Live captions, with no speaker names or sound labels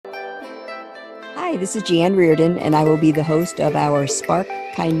Hi, this is Jan Reardon, and I will be the host of our Spark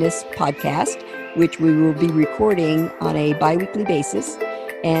Kindness podcast, which we will be recording on a bi-weekly basis.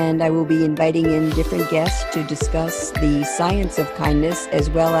 And I will be inviting in different guests to discuss the science of kindness as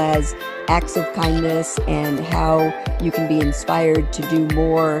well as acts of kindness and how you can be inspired to do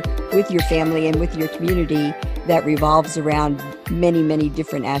more with your family and with your community that revolves around many, many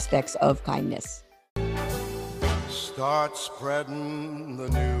different aspects of kindness. Start spreading the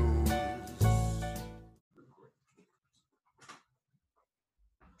news.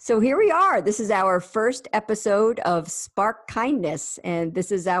 So here we are. This is our first episode of Spark Kindness, and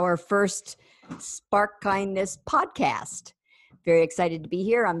this is our first Spark Kindness podcast. Very excited to be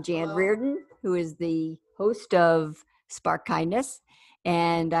here. I'm Jan Reardon, who is the host of Spark Kindness,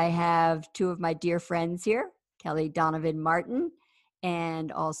 and I have two of my dear friends here, Kelly Donovan Martin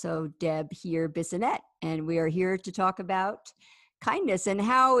and also Deb here Bissonette, and we are here to talk about kindness and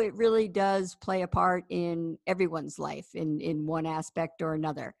how it really does play a part in everyone's life in one aspect or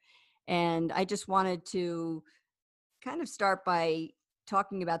another. And I just wanted to kind of start by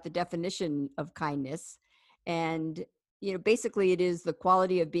talking about the definition of kindness. And, basically it is the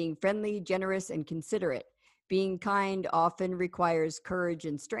quality of being friendly, generous, and considerate. Being kind often requires courage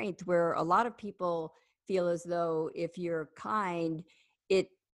and strength, where a lot of people feel as though if you're kind, it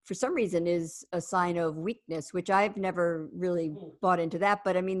for some reason is a sign of weakness, which I've never really bought into that.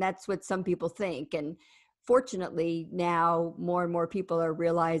 But I mean, that's what some people think. And fortunately, now more and more people are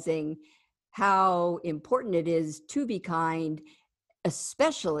realizing how important it is to be kind,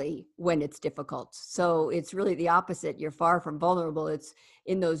 especially when it's difficult. So it's really the opposite. You're far from vulnerable. It's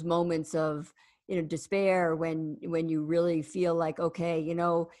in those moments of despair when you really feel like, okay,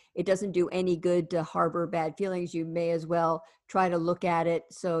 it doesn't do any good to harbor bad feelings. You may as well try to look at it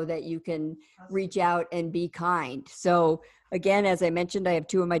so that you can reach out and be kind. So again, as I mentioned, I have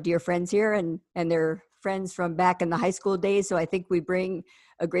two of my dear friends here, and they're friends from back in the high school days. So I think we bring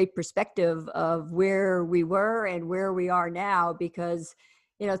a great perspective of where we were and where we are now, because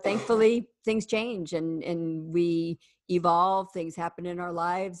thankfully things change and we evolve, things happen in our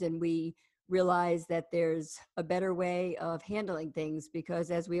lives, and we realize that there's a better way of handling things, because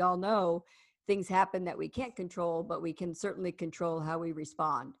as we all know, things happen that we can't control, but we can certainly control how we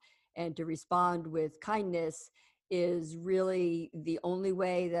respond. And to respond with kindness is really the only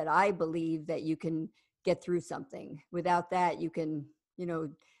way that I believe that you can get through something. Without that, you can,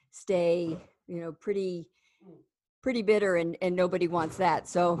 stay, pretty bitter, and nobody wants that.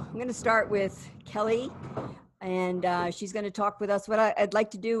 So I'm going to start with Kelly, and she's going to talk with us. What I'd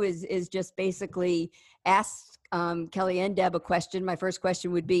like to do is just basically ask Kelly and Deb a question. My first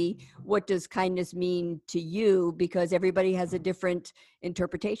question would be, what does kindness mean to you? Because everybody has a different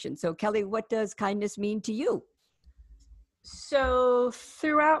interpretation. So Kelly, what does kindness mean to you? So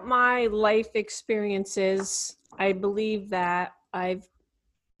throughout my life experiences, I believe that I've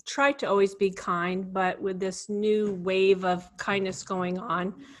tried to always be kind, but with this new wave of kindness going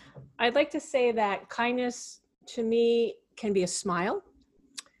on, I'd like to say that kindness to me can be a smile.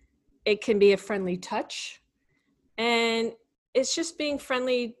 It can be a friendly touch. And it's just being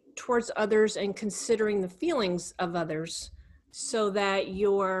friendly towards others and considering the feelings of others so that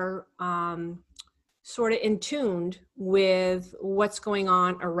you're sort of in tuned with what's going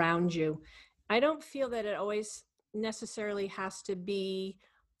on around you. I don't feel that it always necessarily has to be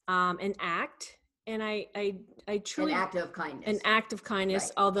an act. And I truly, An act of kindness. an act of kindness,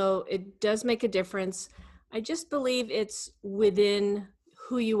 Right. although it does make a difference. I just believe it's within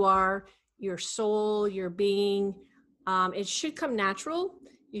who you are, your soul, your being. It should come natural.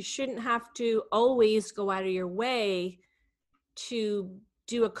 You shouldn't have to always go out of your way to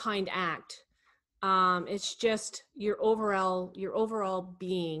do a kind act. It's just your overall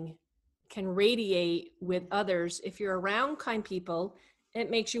being can radiate with others. If you're around kind people, it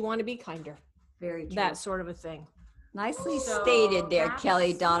makes you want to be kinder. Very true. That sort of a thing. Nicely So stated there, that's-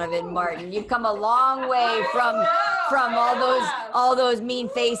 Kelly Donovan Martin. You've come a long way from all those mean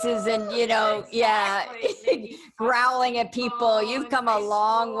faces and growling at people. You've come a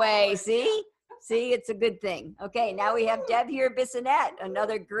long way. See, it's a good thing. Okay, now we have Deb here, Bissonette,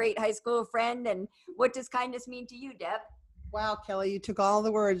 another great high school friend. And what does kindness mean to you, Deb? Wow, Kelly, you took all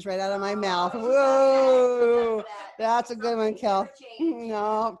the words right out of my mouth. Whoa, that's a good one, Kel.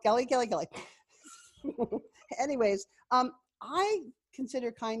 No, Kelly. Anyways, I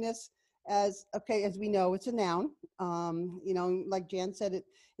consider kindness as, okay, as we know, it's a noun. Like Jan said,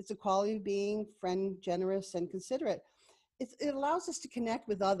 it's a quality of being friend, generous, and considerate. It allows us to connect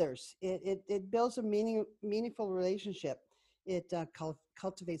with others. It builds a meaningful relationship. It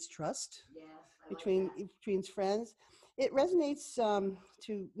cultivates trust between friends. it resonates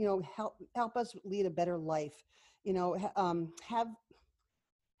to, help us lead a better life,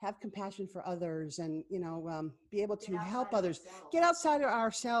 have compassion for others, and be able to help others get outside of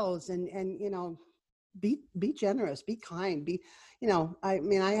ourselves, and be generous, be kind, I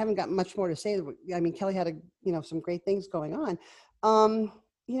mean, I haven't got much more to say. I mean, Kelly had some great things going on.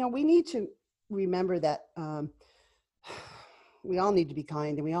 We need to remember that we all need to be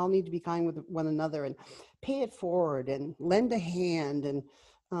kind, and we all need to be kind with one another, and pay it forward, and lend a hand, and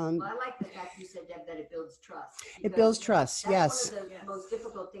Well, I like the fact you said, Deb, that it builds trust. it builds trust. That's Yes, one of the most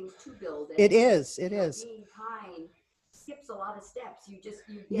difficult things to build. it is. It you know, is. Being kind skips a lot of steps. You get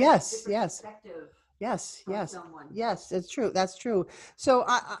Yes, a different yes. perspective Yes, from yes, someone. yes, it's true. That's true. So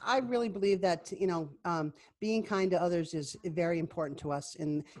I really believe that, being kind to others is very important to us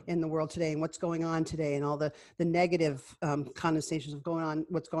in the world today, and what's going on today, and all the negative connotations of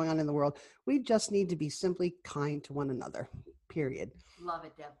what's going on in the world. We just need to be simply kind to one another, period. Love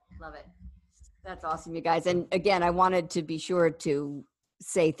it, Deb. Love it. That's awesome, you guys. And again, I wanted to be sure to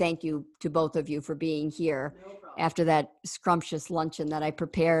say thank you to both of you for being here. After that scrumptious luncheon that I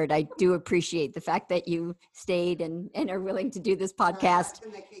prepared. I do appreciate the fact that you stayed and are willing to do this podcast.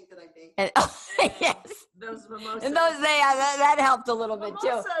 And that cake that I baked. And, yes. Those mimosas. And that helped a little bit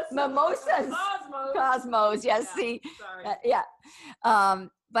too. Mimosas. Mimosas. Cosmos. Yes. Yeah, See. sorry. Yeah.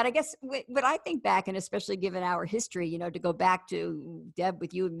 But I guess what I think back, and especially given our history, to go back to Deb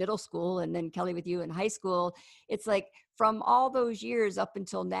with you in middle school and then Kelly with you in high school, it's like from all those years up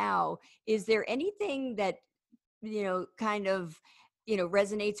until now, is there anything that, kind of,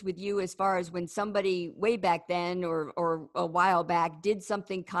 resonates with you as far as when somebody way back then or a while back did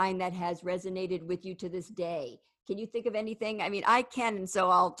something kind that has resonated with you to this day? Can you think of anything? I mean, I can, and so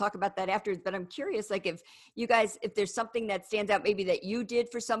I'll talk about that afterwards, but I'm curious, like if there's something that stands out maybe that you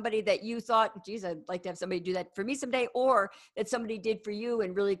did for somebody that you thought, geez, I'd like to have somebody do that for me someday, or that somebody did for you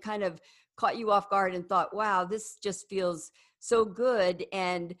and really kind of caught you off guard and thought, wow, this just feels so good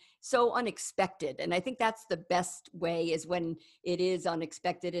and so unexpected. And I think that's the best way, is when it is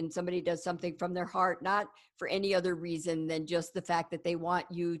unexpected and somebody does something from their heart, not for any other reason than just the fact that they want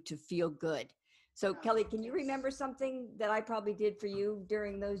you to feel good. So Kelly, can you remember something that I probably did for you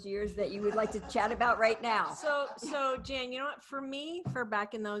during those years that you would like to chat about right now? So Jan, you know what, for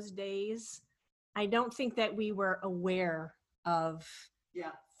back in those days, I don't think that we were aware of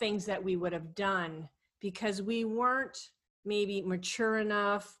things that we would have done, because we weren't maybe mature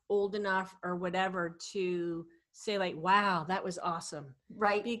enough, old enough, or whatever to say like, wow, that was awesome.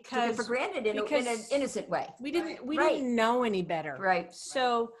 Right. Because took it for granted in an innocent way. We didn't know any better. Right.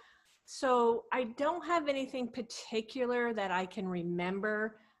 So I don't have anything particular that I can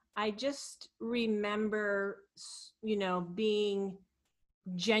remember. I just remember, being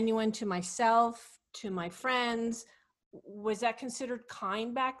genuine to myself, to my friends. Was that considered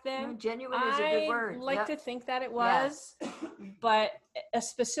kind back then? No, genuine is a good word. I like to think that it was, but a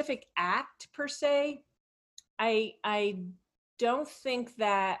specific act per se, I don't think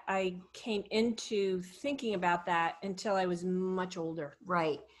that I came into thinking about that until I was much older.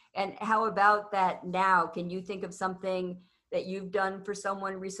 Right. And how about that now? Can you think of something that you've done for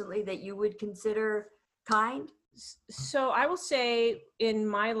someone recently that you would consider kind? So I will say in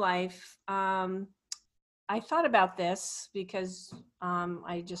my life, I thought about this because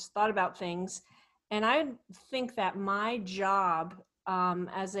I just thought about things. And I think that my job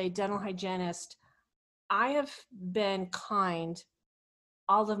as a dental hygienist, I have been kind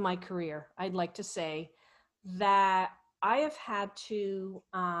all of my career. I'd like to say that I have had to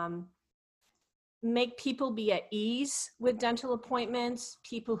make people be at ease with dental appointments,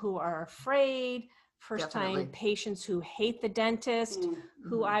 people who are afraid, first-time patients who hate the dentist,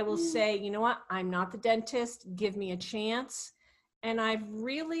 who I will say, you know what, I'm not the dentist, give me a chance. And I've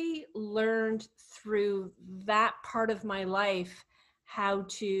really learned through that part of my life how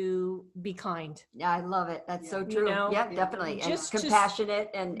to be kind. Yeah, I love it. That's so true. Definitely. And Just compassionate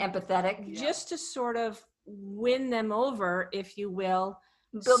and empathetic. Just to sort of win them over, if you will.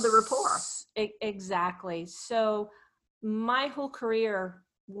 Build the rapport. Exactly. So my whole career,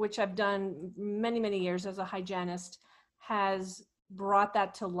 which I've done many, many years as a hygienist, has brought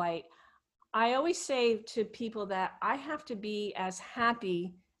that to light. I always say to people that I have to be as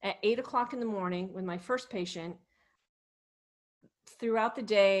happy at 8 o'clock in the morning with my first patient throughout the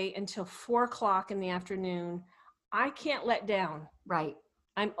day until 4 o'clock in the afternoon. I can't let down. Right.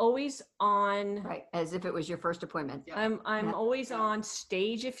 I'm always on. Right. As if it was your first appointment. I'm always on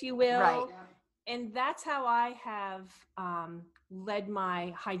stage, if you will. Right. And that's how I have led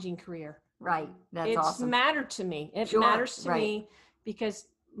my hygiene career. Right. That's it's awesome. Mattered to me. It matters to me because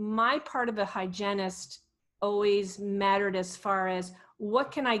my part of a hygienist always mattered as far as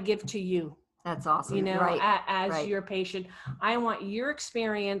what can I give to you? That's awesome. You know, Right. as right. your patient, I want your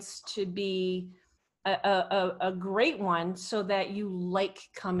experience to be a great one so that you like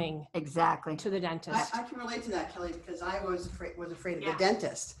coming Exactly. to the dentist. I can relate to that, Kelly, because I was afraid of Yeah. the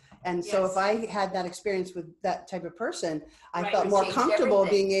dentist. And so Yes. if I had that experience with that type of person, I Right. felt It more changed comfortable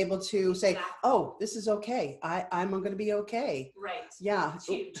everything. being able to say, Exactly. oh, this is okay. I'm going to be okay. Right. Yeah. It's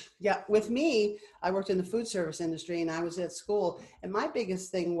huge. Yeah. With me, I worked in the food service industry and I was at school. And my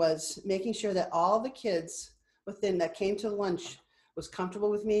biggest thing was making sure that all the kids within that came to lunch was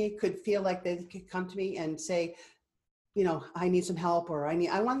comfortable with me, could feel like they could come to me and say, you know, I need some help, or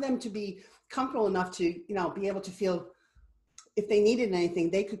I want them to be comfortable enough to, you know, be able to feel if they needed anything,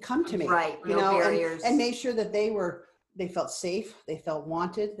 they could come to me. Right. You No know, barriers. and make sure that they felt safe, they felt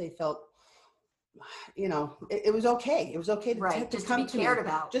wanted, they felt, you know, it was okay. It was okay to, Right. to Just come be to cared me.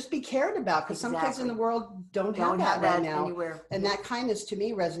 about. Just be cared about, because some kids in the Exactly. world don't Don't have have that right that now. anywhere. And that kindness to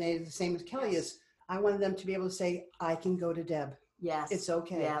me resonated the same as Kelly is. I wanted them to be able to say, I can go to Deb. Yes. It's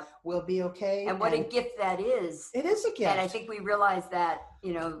okay. Yeah. We'll be okay. And what a gift that is. It is a gift. And I think we realize that,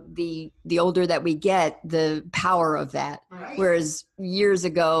 you know, the older that we get, the power of that. Right. Whereas years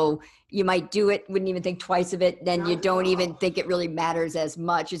ago, you might do it, wouldn't even think twice of it. Then Not you at don't even all. think it really matters as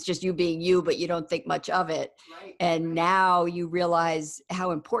much. It's just you being you, but you don't think much of it. Right. And now you realize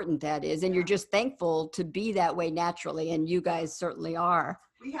how important that is. And you're Yeah. just thankful to be that way naturally. And you guys certainly are.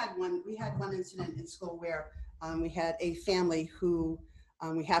 We had one incident in school where we had a family who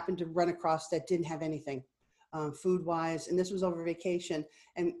we happened to run across that didn't have anything food wise. And this was over vacation.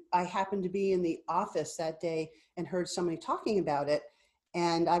 And I happened to be in the office that day and heard somebody talking about it.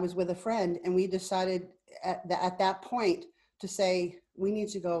 And I was with a friend, and we decided at that point to say, we need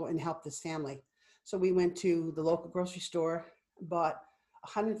to go and help this family. So we went to the local grocery store, bought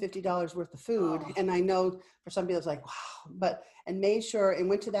 $150 worth of food. Oh. And I know for some people it's like, wow, and made sure and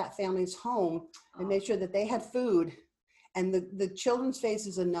went to that family's home and made sure that they had food, and the children's face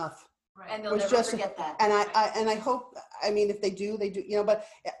is enough. And they'll Was never just- forget that. And I hope, I mean, if they do, you know, but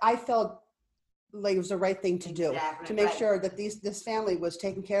I felt like it was the right thing to do, Exactly, to make right. sure that this family was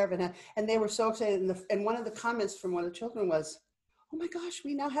taken care of, and they were so excited. And one of the comments from one of the children was, oh my gosh,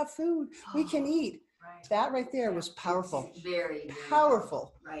 we now have food, we can eat. Right. That right there was powerful, Very, very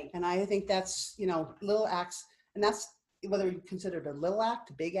powerful. Right. And I think that's, you know, little acts, and that's whether you consider it a little act,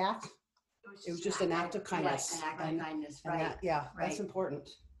 a big act, it was just an act of kindness. An act of kindness, And right. that, yeah, that's Right. important.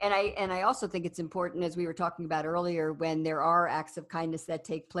 And I also think it's important, as we were talking about earlier, when there are acts of kindness that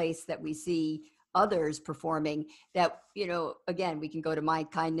take place that we see others performing, that, you know, again, we can go to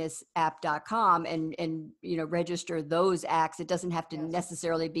mindkindnessapp.com and, you know, register those acts. It doesn't have to Yes.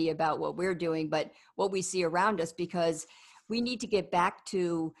 necessarily be about what we're doing, but what we see around us, because we need to get back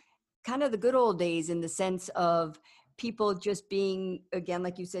to kind of the good old days, in the sense of people just being, again,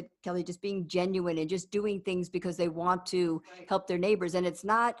 like you said, Kelly, just being genuine and just doing things because they want to Right. help their neighbors. And it's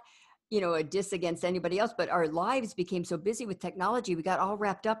not, you know, a diss against anybody else, but our lives became so busy with technology. We got all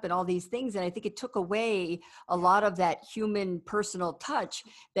wrapped up in all these things. And I think it took away a lot of that human personal touch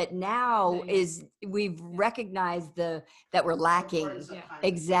that now is, we've recognized that we're lacking. Importance of Yeah. kindness.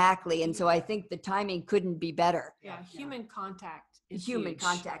 Exactly. And so I think the timing couldn't be better. Yeah, human contact is Human huge.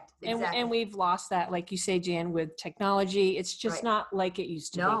 contact. And, Exactly. and we've lost that, like you say, Jan, with technology. It's just Right. not like it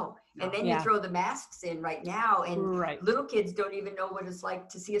used to No. And then Yeah. you throw the masks in right now, be. and Right, little kids don't even know what it's like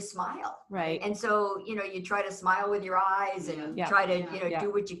to see a smile. right. And so, you know, you try to smile with your eyes and Yeah. try to, Yeah. you know, Yeah.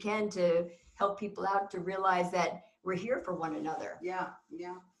 do what you can to help people out to realize that we're here for one another. Yeah,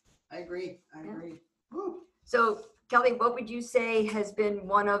 I agree. Yeah. Woo. So, Kelly, what would you say has been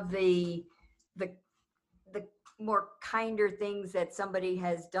one of the more kinder things that somebody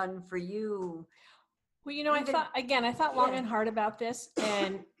has done for you? Well, you know, I Even- thought long yeah. and hard about this,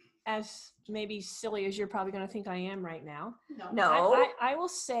 and as maybe silly as you're probably going to think I am right now, No. I will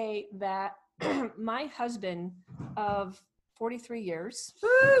say that my husband of 43 years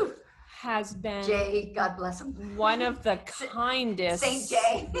Woo! has been Jay, God bless him. one of the kindest Saint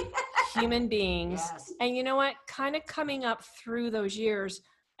Jay. human beings. Yes. And you know what? Kind of coming up through those years,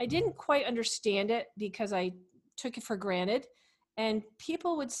 I didn't quite understand it because I took it for granted. And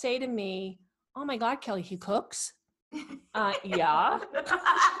people would say to me, oh my God, Kelly, he cooks? Yeah.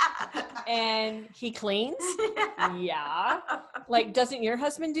 And he cleans? Yeah. Like, doesn't your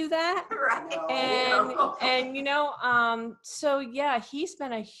husband do that? Right. No. And you know, so yeah, he's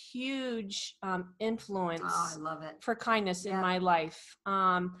been a huge influence Oh, I love it. for kindness in Yeah. my life.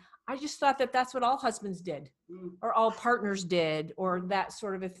 I just thought that that's what all husbands did, Mm. or all partners did, or that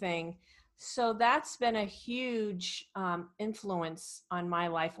sort of a thing. So that's been a huge influence on my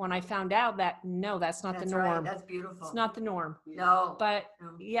life when I found out that no, that's not the That's right. norm. That's beautiful. It's not the norm. No. But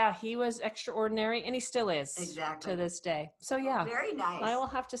no. yeah, he was extraordinary, and he still is Exactly. to this day. So yeah, Very nice. I will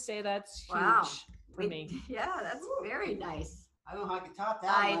have to say that's huge Wow. for me. Yeah, that's very nice. I don't know how I can top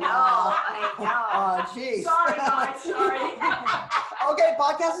that. I one. know. I know. Oh, jeez. Sorry, guys. Sorry. Okay,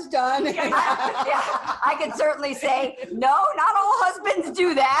 podcast is done. I can certainly say, no, not all husbands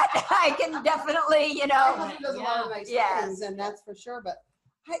do that. I can definitely, My husband does a lot of nice Yes. things, and that's for sure. But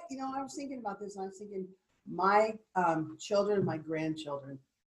I was thinking about this, and I was thinking, my children, my grandchildren.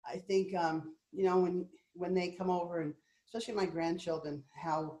 I think, when they come over, and especially my grandchildren,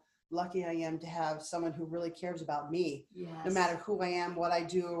 how lucky I am to have someone who really cares about me, yes. no matter who I am, what I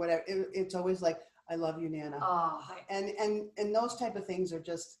do, or whatever. It's always like, I love you, Nana. Oh, And those type of things are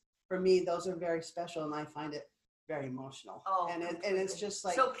just, for me, those are very special, and I find it very emotional. Oh, and it's completely. just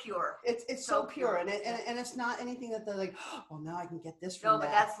like so pure. it's so so pure, pure. and it's not anything that they're like, oh, now I can get this No, from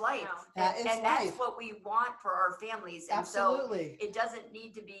but that. that's life. No. That is and that's life. what we want for our families. And Absolutely. so it doesn't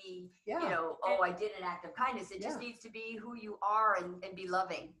need to be, Yeah. I did an act of kindness. It just Yeah. needs to be who you are and be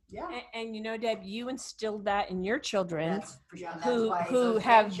loving. Yeah. And Deb, you instilled that in your children, That's for sure. Yeah. That's who why who those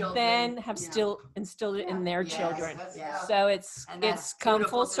have grandchildren- then have Yeah. still instilled it in their Yes. children. Yeah. So it's And that's come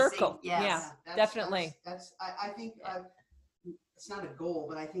beautiful full to see. circle. Yes. Yeah, That's- definitely. I think it's not a goal,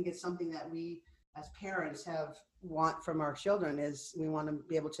 but I think it's something that we as parents want from our children, is we want to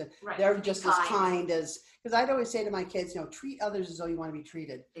be able to, Right. they're just as kind. kind as, because I'd always say to my kids, treat others as though you want to be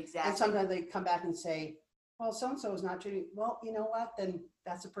treated. Exactly. And sometimes they come back and say, well, so-and-so is not treating, well, you know what, then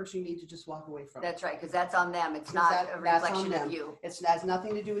that's a person you need to just walk away from. That's right, because that's on them. It's 'Cause not that- a that's on reflection them. of you. It has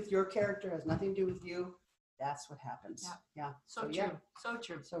nothing to do with your character, has nothing to do with you. That's what happens. Yeah. So true. Yeah, So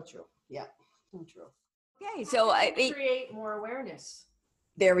true. so true. Yeah, so true. Okay, so I Create more awareness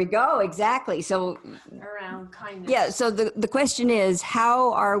there we go. Exactly. So around kindness. yeah, so the question is,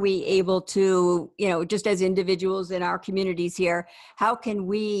 how are we able to, just as individuals in our communities here, how can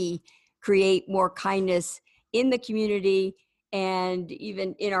we create more kindness in the community and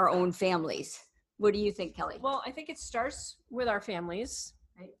even in our own families? What do you think, Kelly? Well, I think it starts with our families.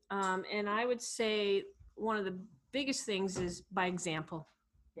 Right. And I would say one of the biggest things is by example.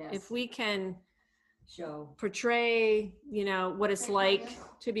 Yes. If we can show. portray, what it's like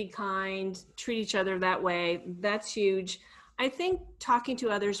to be kind, treat each other that way, that's huge. I think talking to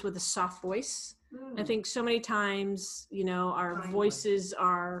others with a soft voice. I think so many times, our Kind voices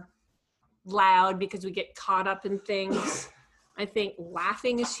are loud because we get caught up in things. I think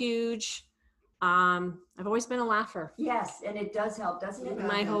laughing is huge. I've always been a laugher Yes, and it does help, doesn't it?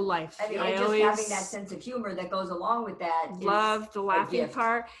 my whole life. I mean, I and just always having that sense of humor that goes along with that. love the laughing gift.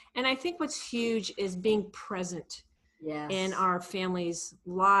 part. And I think what's huge is being present Yes. in our families'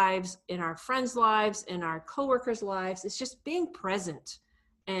 lives, in our friends' lives, in our coworkers' lives. It's just being present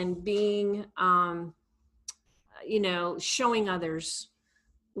and being, showing others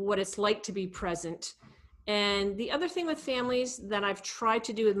what it's like to be present. And the other thing with families that I've tried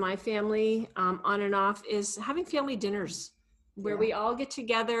to do with my family on and off is having family dinners where we all get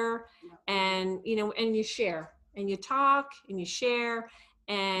together and, and you share and you talk and you share.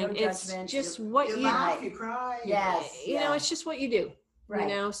 And No it's judgment. just You what You you laugh, you cry. Yes. it's just what you do.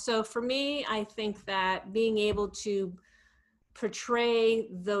 Right. So for me, I think that being able to portray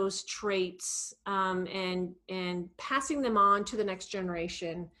those traits and passing them on to the next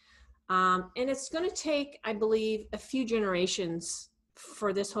generation, and it's going to take, I believe, a few generations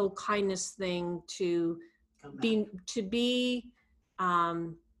for this whole kindness thing to Come back. be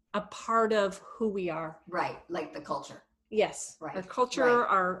a part of who we are. Right, like the culture. Yes, Right, our culture, right.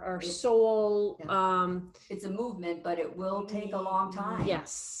 our It's- soul. yeah. It's a movement, but it will take a long time.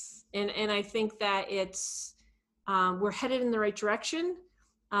 Yes, and I think that it's we're headed in the right direction,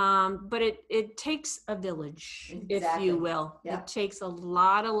 but it takes a village, if Exactly. you will. Yeah. It takes a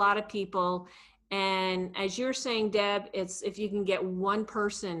lot of people, and as you're saying, Deb, it's if you can get one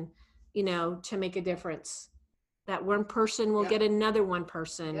person, to make a difference. That one person will Yep. get another one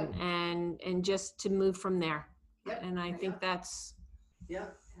person, Yep. and just to move from there. Yep. And I think that's Yeah.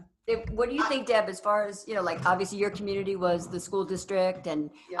 What do you think, Deb, as far as, obviously your community was the school district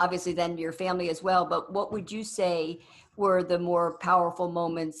and Yeah. obviously then your family as well, but what would you say were the more powerful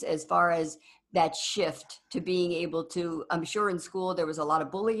moments as far as that shift to being able to, I'm sure in school there was a lot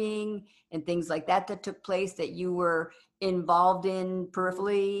of bullying and things like that took place that you were involved in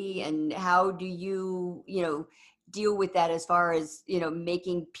peripherally, and how do you, deal with that as far as,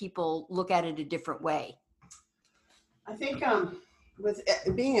 making people look at it a different way? I think with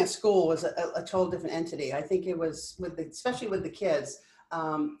being at school was a total different entity. I think it was especially with the kids.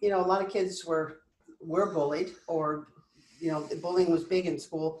 A lot of kids were bullied, or bullying was big in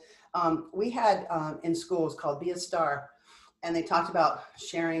school. We had in schools called Be a Star, and they talked about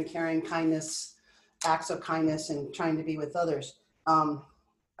sharing, caring, kindness, acts of kindness, and trying to be with others,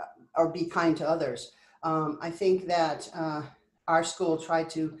 or be kind to others. I think that our school tried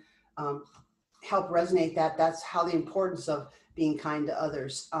to help resonate that. That's how the importance of being kind to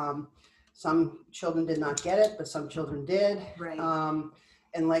others. Some children did not get it, but some children did. Right.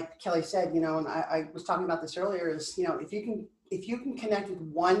 And like Kelly said, and I was talking about this earlier, is if you can connect with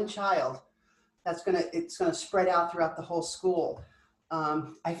one child, it's gonna spread out throughout the whole school.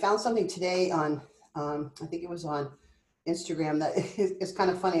 I found something today on I think it was on Instagram that is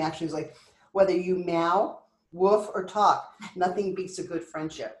kind of funny actually. It's like, whether you meow, woof, or talk, nothing beats a good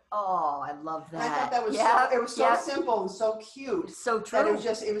friendship. Oh, I love that. And I thought that was it was so simple and so cute. It's so true.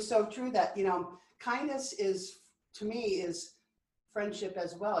 That it was so true that kindness is, to me, is friendship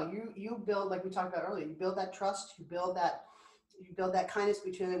as well. You build, like we talked about earlier, you build that trust, you build that kindness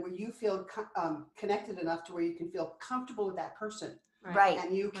between them, where you feel connected enough to where you can feel comfortable with that person. Right.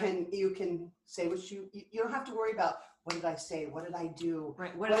 And you can say what you don't have to worry about, what did I say? What did I do?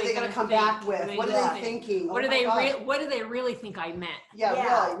 Right. What are they going to come back with? What are they thinking? What do they really think I meant?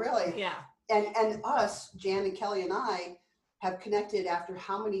 Yeah, really. Yeah. And us, Jan and Kelly and I, have connected after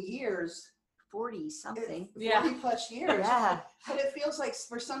how many years? 40 something. 40 plus years. Yeah. But it feels like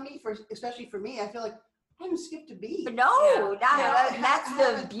especially for me, I feel like I haven't skipped a beat. No, that's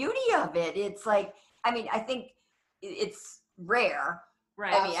the beauty of it. It's like, I think it's rare.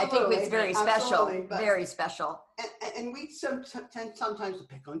 Right. I think it's very special. Very special. And we tend sometimes to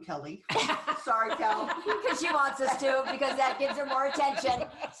pick on Kelly. Sorry, Kel. Because she wants us to, because that gives her more attention.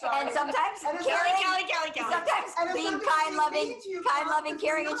 Sorry. And sometimes Kelly. sometimes being kind, loving,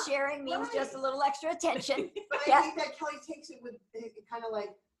 caring, and sharing means just a little extra attention. But I think that Kelly takes it with kind of like,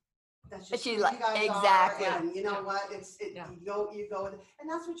 that's just She's who like, you guys exactly. are, and you know what? You go with it, and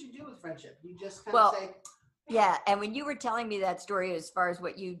that's what you do with friendship. You just kind of say. Yeah, and when you were telling me that story as far as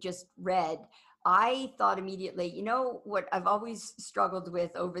what you just read, I thought immediately, what I've always struggled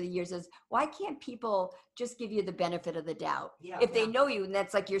with over the years is, why can't people just give you the benefit of the doubt? If they know you, and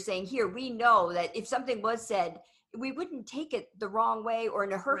that's like you're saying here, we know that if something was said, we wouldn't take it the wrong way or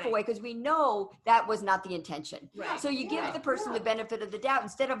in a hurtful way, because we know that was not the intention. Right. So you give the person the benefit of the doubt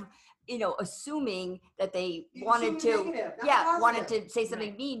instead of, assuming that they wanted to say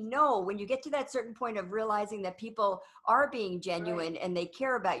something mean. No, when you get to that certain point of realizing that people are being genuine and they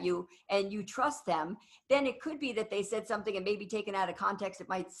care about you and you trust them, then it could be that they said something and maybe taken out of context, it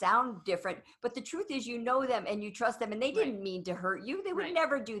might sound different, but the truth is, them and you trust them and they didn't mean to hurt you. They would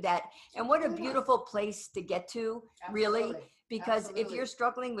never do that. And what a beautiful place to get to, really, because if you're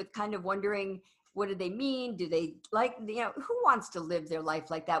struggling with kind of wondering, what do they mean? Do they like, who wants to live their life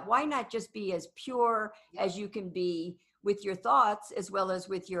like that? Why not just be as pure as you can be with your thoughts as well as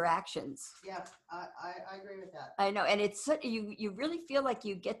with your actions? Yeah, I agree with that. I know. And it's you really feel like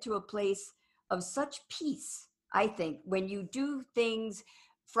you get to a place of such peace, I think, when you do things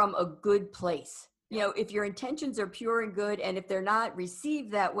from a good place. If your intentions are pure and good, and if they're not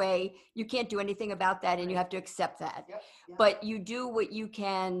received that way, you can't do anything about that, and you have to accept that. Yep. But you do what you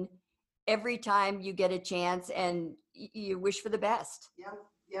can every time you get a chance, and you wish for the best.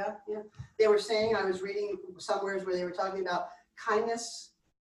 Yeah. They were saying, I was reading somewhere where they were talking about kindness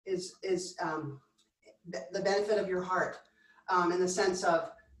is the benefit of your heart, in the sense of,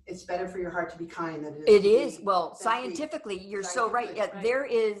 it's better for your heart to be kind than it is. Well, scientifically, you're so right. Yeah,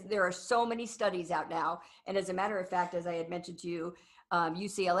 there are so many studies out now. And as a matter of fact, as I had mentioned to you,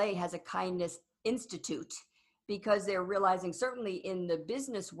 UCLA has a kindness institute, because they're realizing, certainly in the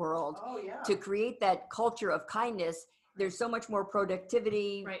business world, to create that culture of kindness, there's so much more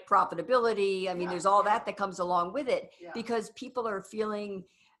productivity, profitability. There's all that comes along with it, because people are feeling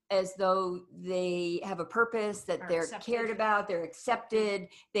as though they have a purpose, that they're cared about, they're accepted,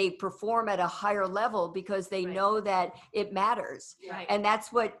 they perform at a higher level because they know that it matters. And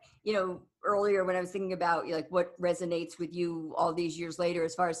that's what, earlier when I was thinking about like what resonates with you all these years later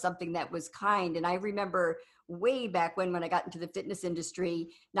as far as something that was kind. And I remember way back when I got into the fitness industry,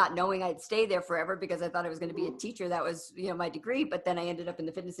 not knowing I'd stay there forever, because I thought I was going to be a teacher. That was, my degree. But then I ended up in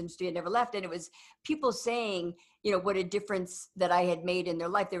the fitness industry and never left. And it was people saying, what a difference that I had made in their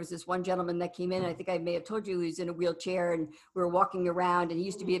life. There was this one gentleman that came in, I think I may have told you, he was in a wheelchair, and we were walking around, and he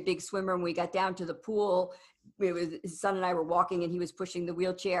used to be a big swimmer. And we got down to the pool, his son and I were walking and he was pushing the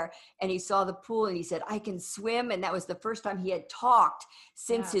wheelchair and he saw the pool and he said, I can swim. And that was the first time he had talked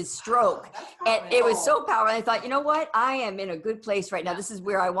since his stroke. And it was so powerful. I thought, you know what? I am in a good place right now. This is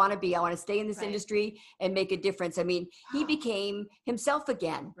where I want to be. I want to stay in this industry and make a difference. I mean, he became himself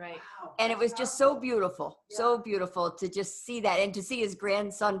again. Right. And it was just so beautiful, so beautiful to just see that and to see his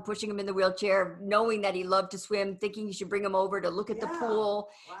grandson pushing him in the wheelchair, knowing that he loved to swim, thinking you should bring him over to look at the pool.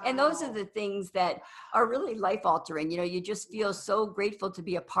 And those are the things that are really life altering. You know, you just feel so grateful to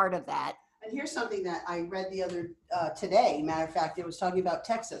be a part of that. And here's something that I read the other today. Matter of fact, it was talking about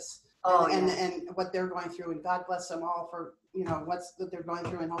Texas and what they're going through. And God bless them all for, you know, what they're going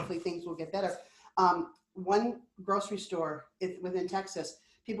through, and hopefully things will get better. One grocery store within Texas,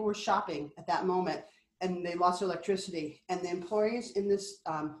 people were shopping at that moment and they lost electricity. And the employees in this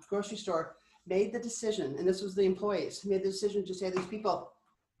grocery store made the decision, and this was the employees, made the decision to say to these people,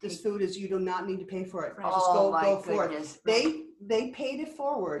 this food is, you do not need to pay for it. Just go for it. They paid it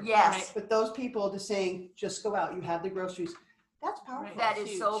forward. Yes. But those people just saying, just go out, you have the groceries. That's powerful. That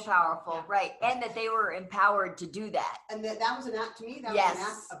is so powerful, right? And that they were empowered to do that. And that was an act, to me, that Yes. was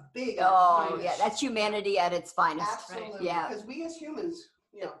an act, a big act. Oh, yeah, that's humanity at its finest. Absolutely. Yeah. Because we as humans,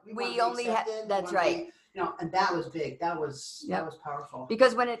 you know, We want to be only have- accepted, we that's want to right. be, you know, and that was big. That was powerful.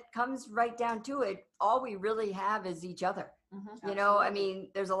 Because when it comes right down to it, all we really have is each other. You know, I mean,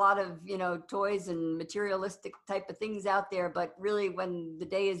 there's a lot of, you know, toys and materialistic type of things out there, but really when the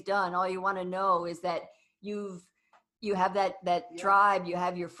day is done, all you want to know is that you have that tribe, you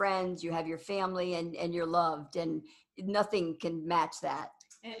have your friends, you have your family, and you're loved, and nothing can match that.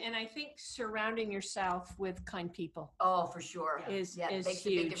 And I think surrounding yourself with kind people. Oh, for sure. Is makes a big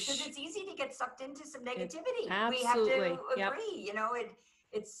huge. difference. Because it's easy to get sucked into some negativity. Absolutely. We have to agree. You know,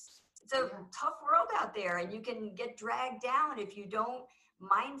 it's a tough world out there, and you can get dragged down if you don't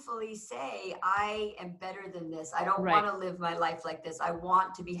mindfully say, I am better than this. I don't want to live my life like this. I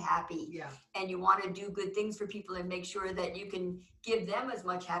want to be happy. Yeah. And you want to do good things for people and make sure that you can give them as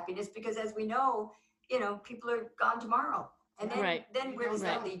much happiness, because as we know, you know, people are gone tomorrow. And then where does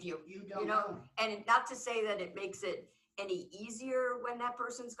that leave you? You don't you know? And not to say that it makes it any easier when that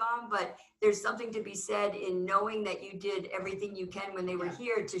person's gone, but there's something to be said in knowing that you did everything you can when they were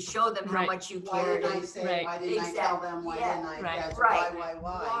here to show them how much you cared. Why didn't I say, why didn't I tell them, why didn't I?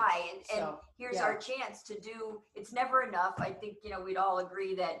 Why? And here's our chance to do, it's never enough. I think, you know, we'd all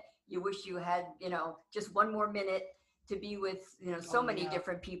agree that you wish you had, you know, just one more minute to be with, you know, so many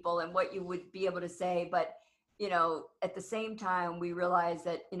different people and what you would be able to say. But, you know, at the same time, we realize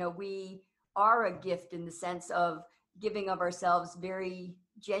that, you know, we are a gift in the sense of giving of ourselves very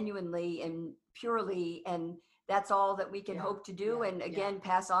genuinely and purely, and that's all that we can hope to do, and again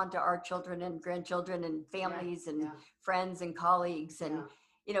pass on to our children and grandchildren and families and friends and colleagues, and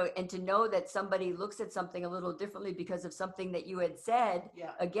you know, and to know that somebody looks at something a little differently because of something that you had said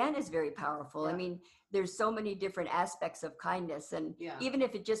again is very powerful. I mean, there's so many different aspects of kindness, and even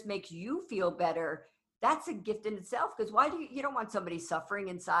if it just makes you feel better, that's a gift in itself, because why do you don't want somebody suffering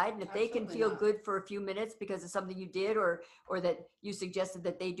inside, and if they can feel good for a few minutes because of something you did or that you suggested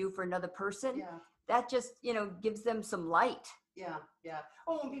that they do for another person, that just, you know, gives them some light.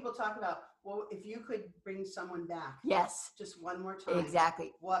 Oh, when people talk about, well, if you could bring someone back, just one more time,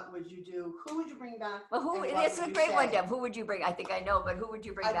 exactly, what would you do? Who would you bring back? Well, it's a great one, Deb. Who would you bring? I think I know, but who would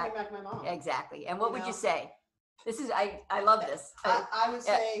you bring back? I'd bring back my mom. Exactly. And what would you say? This is, I love this. I would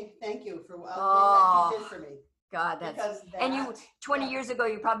say thank you for what you did for me. God, that's, and you, 20 years ago,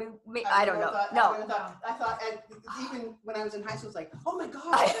 you probably, I don't know. I thought, and even when I was in high school, it's like, oh my God,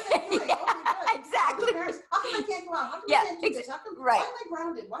 what did I do? Oh my God. Exactly. How come I can't go out? How come I can't do this? How come, why am I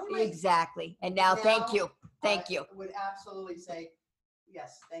grounded? Why am I? Exactly. And now, thank you. Thank you. I would absolutely say,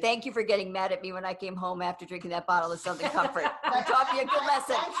 yes. Thank you for getting mad at me when I came home after drinking that bottle of Southern Comfort. You taught me a good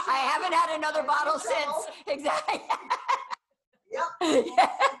lesson. I haven't had another bottle since. Exactly.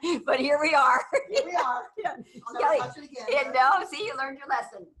 But here we are. Here we are. I'll never touch it again. No, see, you learned your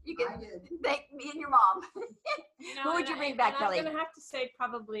lesson. You can thank me and your mom. You know, who would you bring back, Kelly? I'm going to have to say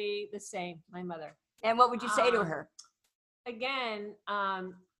probably the same, my mother. And what would you say to her? Again,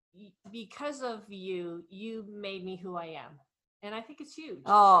 because of you, you made me who I am. And I think it's huge.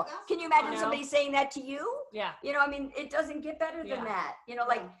 Oh, can you imagine somebody saying that to you? Yeah. You know, I mean, it doesn't get better than that. You know,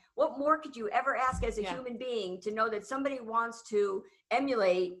 like what more could you ever ask as a human being to know that somebody wants to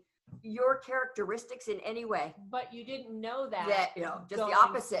emulate your characteristics in any way? But you didn't know that. You know, just the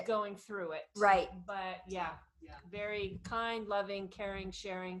opposite. Going through it. Right. But very kind, loving, caring,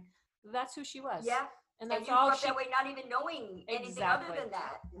 sharing. That's who she was. Yeah. And that's you all grew up that way, not even knowing anything other than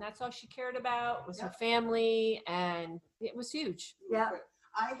that. And that's all she cared about was her family, and it was huge. Yeah.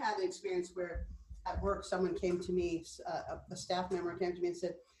 I had an experience where at work, someone came to me, a staff member came to me and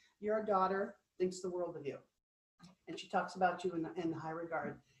said, "Your daughter thinks the world of you, and she talks about you in high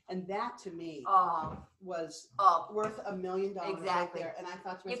regard." And that to me was worth $1 million Exactly. right there. And I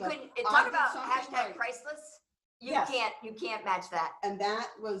thought to You myself, couldn't I talk did about something hashtag right. priceless. Yes. You can't match that. And that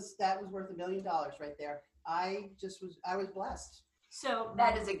was worth $1 million right there. I was blessed. So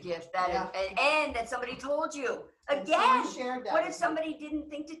that is a gift. That Yeah. is, and that somebody told you. And Again, someone shared that what if with me. somebody didn't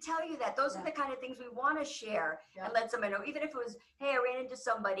think to tell you that? Those are Yeah. the kind of things we want to share Yeah. and let somebody know. Even if it was, hey, I ran into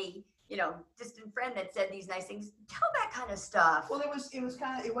somebody, distant friend that said these nice things. Tell that kind of stuff. Well, it was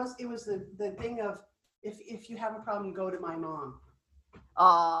the thing of if you have a problem, go to my mom.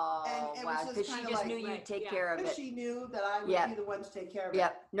 Oh, And it was wow. just Because she kinda just like, knew you'd right, take yeah. care of Because it. she knew that I would Yeah. be the one to take care of it.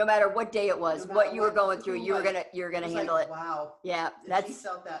 Yep. No matter what day it was, No what matter you were what- going through, who you were was- gonna It's handle like, it. wow. Yeah. She That's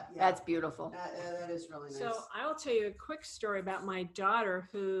felt that. Yeah. that's beautiful. That is really nice. So I will tell you a quick story about my daughter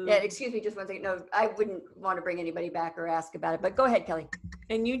who. Yeah, excuse me just one second. No, I wouldn't want to bring anybody back or ask about it, but go ahead, Kelly.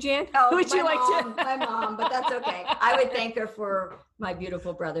 And you, Jan? Oh, Would you my like mom, to? my mom, but that's okay. I would thank her for my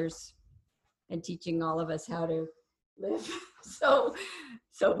beautiful brothers and teaching all of us how to live so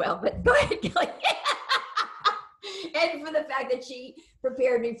well. But go ahead, Kelly. And for the fact that she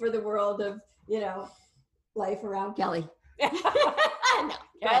prepared me for the world of, life around Kelly. No, go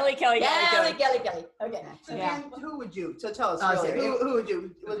ahead. Kelly. Kelly. Okay. So Yeah. Jan, who would you? So tell us. Oh, really, so who would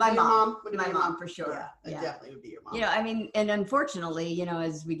you? Would it My be your mom. Would it be My your mom for sure. Yeah, it definitely would be your mom. I mean, and unfortunately,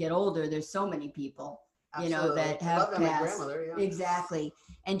 as we get older, there's so many people, Absolutely. that I have love that, my passed. grandmother. Yeah. Exactly.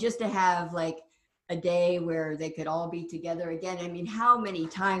 And just to have like a day where they could all be together again. I mean, how many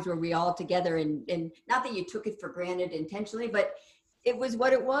times were we all together and not that you took it for granted intentionally, but it was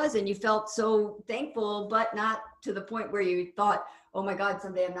what it was. And you felt so thankful, but not to the point where you thought, oh my God,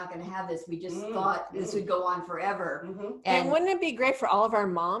 someday I'm not going to have this. We just thought this would go on forever. Mhm. And wouldn't it be great for all of our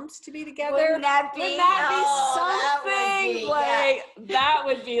moms to be together? Wouldn't that be, Wouldn't that be oh, something? yeah. That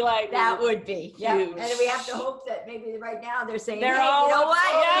would be like That would be. Yeah. Huge. And we have to hope that maybe right now they're saying, They're hey, all- you know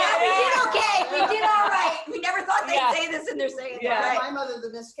what? Yeah, we did yeah. okay. We did all right. We never thought they'd Yeah. say this and they're saying it. Yeah. Right. My mother,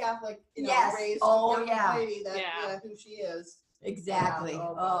 the Miss Catholic, Yes. raised Oh, young yeah. lady that Yeah. who she is. Exactly. Yeah.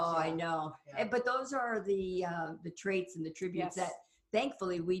 Oh, Oh, gosh, I yeah. know. Yeah. But those are the traits and the tributes Yes. that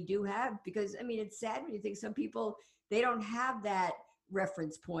thankfully we do have, because I mean, it's sad when you think some people, they don't have that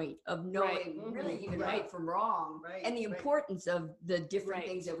reference point of knowing Mhm. really even Right. right from wrong, Right, and the right. importance of the different Right,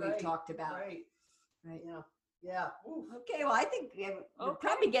 things that we've right, talked about. Right. Right. Yeah. Yeah. Oof. Okay, well, I think we're Okay.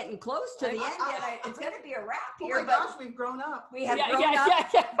 probably getting close to the end. I- Yet. It's going to be a wrap Oh here, my but gosh, we've grown up. we have yeah, grown yeah, up.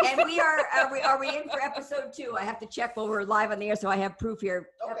 yeah, yeah. And we are we in for episode 2? I have to check while we're live on the air, so I have proof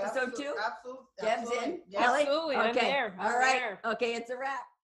here. Okay, Episode 2? Absolutely. Deb's in. Yes. Kelly? Absolutely, I'm there. All I'm right. there. Okay, it's a wrap.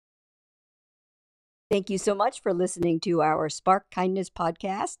 Thank you so much for listening to our Spark Kindness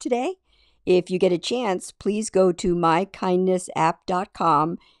podcast today. If you get a chance, please go to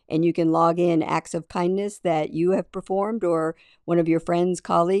mykindnessapp.com and you can log in acts of kindness that you have performed or one of your friends,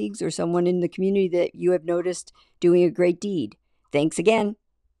 colleagues, or someone in the community that you have noticed doing a great deed. Thanks again.